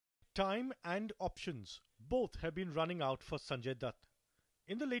Time and options both have been running out for Sanjay Dutt.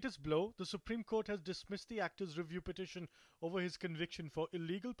 In the latest blow, the Supreme Court has dismissed the actor's review petition over his conviction for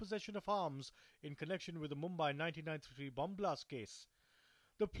illegal possession of arms in connection with the Mumbai 1993 bomb blast case.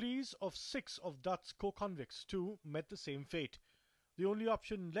 The pleas of 6 of Dutt's co-convicts too met the same fate. The only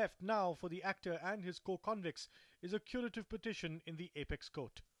option left now for the actor and his co-convicts is a curative petition in the apex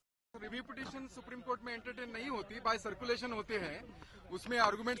court. Review petition supreme court में entertain नहीं होती, bye circulation होते हैं, उसमें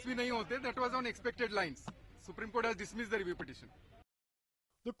arguments भी नहीं होते. That was on expected lines. Supreme court has dismissed the review petition.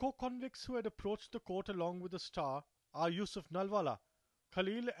 The co-convicts who had approached the court along with the star are Yusuf Nalwala,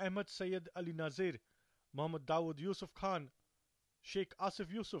 Khalil Ahmed Sayyid Ali Nazir, Mohammad Dawood Yusuf Khan, Sheikh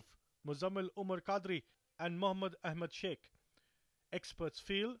Asif Yusuf, Muzammil Umar Qadri and Mohammad Ahmed Sheikh. Experts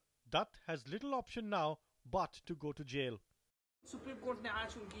feel Dutt has little option now but to go to jail. Supreme court ने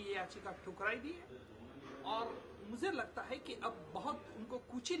आज उनकी ये याचिका ठुकराई दी है और मुझे लगता है कि अब बहुत उनको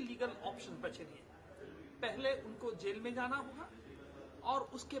कुछ ही लीगल ऑप्शन बचे हैं. पहले उनको जेल में जाना होगा और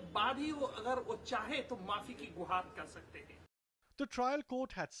उसके बाद ही वो अगर वो चाहे तो माफी की गुहार कर सकते हैं. The trial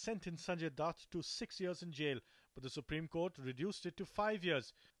court had sentenced Sanjay Dutt to 6 years in jail, but the Supreme Court reduced it to 5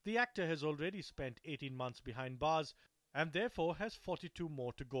 years. The actor has already spent 18 months behind bars and therefore has 42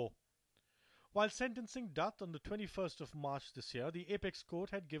 more to go. While sentencing Dutt on the 21st of March this year, the apex court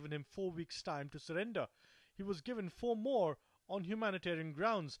had given him 4 weeks' time to surrender. He was given 4 more on humanitarian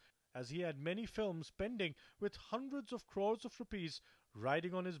grounds, as he had many films pending with hundreds of crores of rupees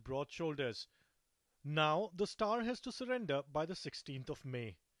riding on his broad shoulders. Now the star has to surrender by the 16th of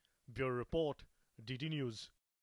May. Bureau Report, DD News.